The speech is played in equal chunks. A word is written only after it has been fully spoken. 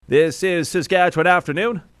This is Saskatchewan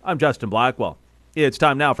Afternoon. I'm Justin Blackwell. It's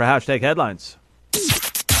time now for Hashtag Headlines.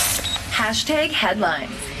 Hashtag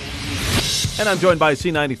Headlines. And I'm joined by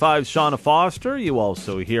C95's Shauna Foster. You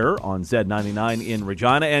also hear on Z99 in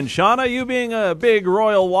Regina. And Shauna, you being a big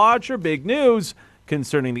royal watcher, big news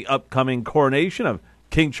concerning the upcoming coronation of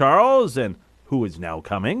King Charles and who is now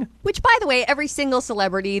coming. Which, by the way, every single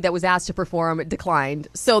celebrity that was asked to perform declined.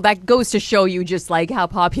 So that goes to show you just like how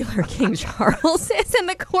popular King Charles is in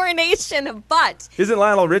the coronation. But isn't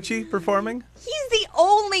Lionel Richie performing? He's the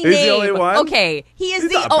only He's name. the only one? Okay, he is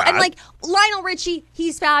He's the not bad. and like Lionel Richie,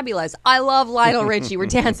 he's fabulous. I love Lionel Richie. We're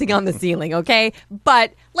dancing on the ceiling, okay?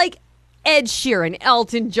 But like Ed Sheeran,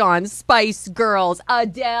 Elton John, Spice Girls,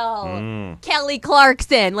 Adele, Kelly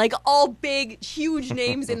Clarkson, like all big, huge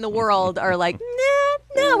names in the world are like,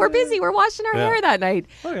 nah, we're busy. We're washing our hair that night.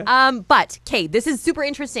 Okay. But, Kate, this is super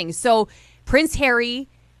interesting. So Prince Harry,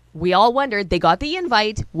 we all wondered, they got the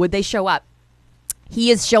invite. Would they show up?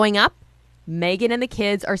 He is showing up. Meghan and the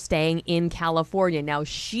kids are staying in California. Now,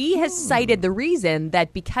 she has cited the reason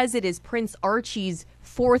that because it is Prince Archie's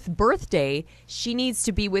 4th birthday, she needs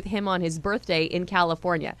to be with him on his birthday in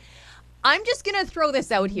California. I'm just going to throw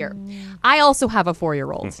this out here. I also have a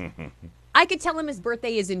 4-year-old. I could tell him his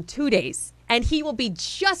birthday is in 2 days, and he will be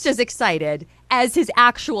just as excited as his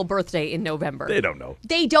actual birthday in November. They don't know.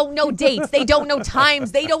 They don't know dates. They don't know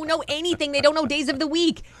times. They don't know anything. They don't know days of the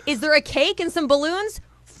week. Is there a cake and some balloons?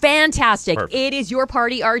 Fantastic. Perfect. It is your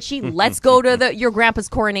party, Archie. Let's go to your grandpa's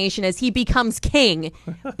coronation as he becomes king.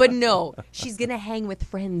 But no, she's going to hang with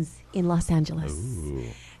friends in Los Angeles. Ooh.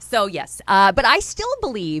 So, yes. But I still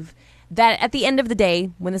believe that at the end of the day,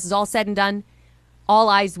 when this is all said and done, all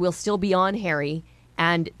eyes will still be on Harry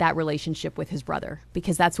and that relationship with his brother,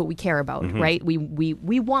 because that's what we care about, right?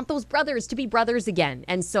 We want those brothers to be brothers again.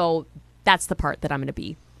 And so that's the part that I'm going to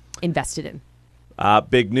be invested in.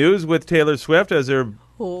 Big news with Taylor Swift as her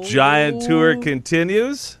giant tour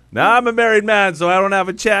continues. Now I'm a married man, so I don't have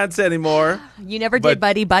a chance anymore. You never did,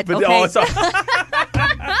 buddy, but okay. Oh,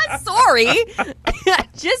 sorry.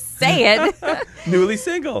 Just saying. Newly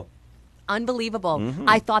single. Unbelievable.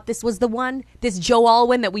 I thought this was the one. This Joe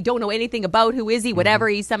Alwyn that we don't know anything about. Who is he? Whatever.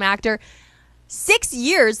 He's some actor. 6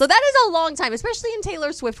 years. So that is a long time, especially in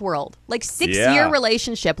Taylor Swift world. Like 6-year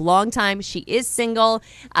relationship, long time. She is single.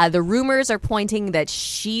 The rumors are pointing that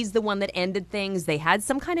she's the one that ended things. They had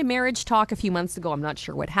some kind of marriage talk a few months ago. I'm not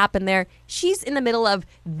sure what happened there. She's in the middle of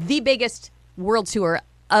the biggest world tour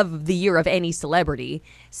of the year of any celebrity.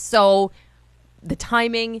 So the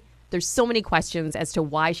timing, there's so many questions as to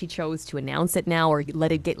why she chose to announce it now or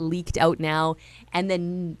let it get leaked out now. And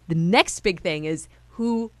then the next big thing is,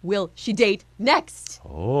 who will she date next?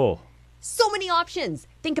 Oh. So many options.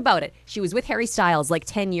 Think about it. She was with Harry Styles like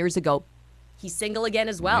 10 years ago. He's single again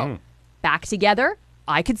as well. Back together.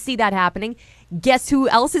 I could see that happening. Guess who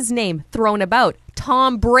else's name thrown about?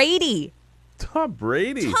 Tom Brady. Tom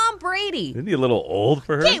Brady. Tom Brady. Isn't he a little old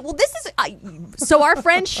for her? Okay, well, this is... so our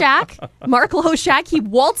friend Shaq, Mark Lowe Shaq, he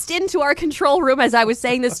waltzed into our control room as I was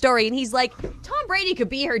saying this story, and he's like, Tom Brady could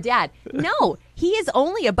be her dad. No, he is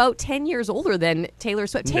only about 10 years older than Taylor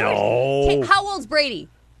Swift. No. How old's Brady?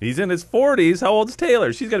 He's in his 40s. How old's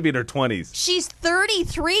Taylor? She's got to be in her 20s. She's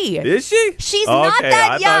 33. Is she? She's not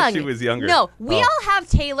that young. I thought she was younger. No, we all have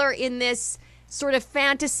Taylor in this sort of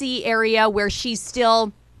fantasy area where she's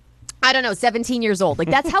still... I don't know, 17 years old. Like,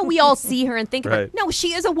 that's how we all see her and think of her. No,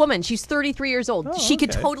 she is a woman. She's 33 years old. She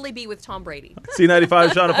could totally be with Tom Brady. C95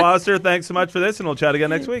 Shauna Foster, thanks so much for this, and we'll chat again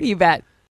next week. You bet.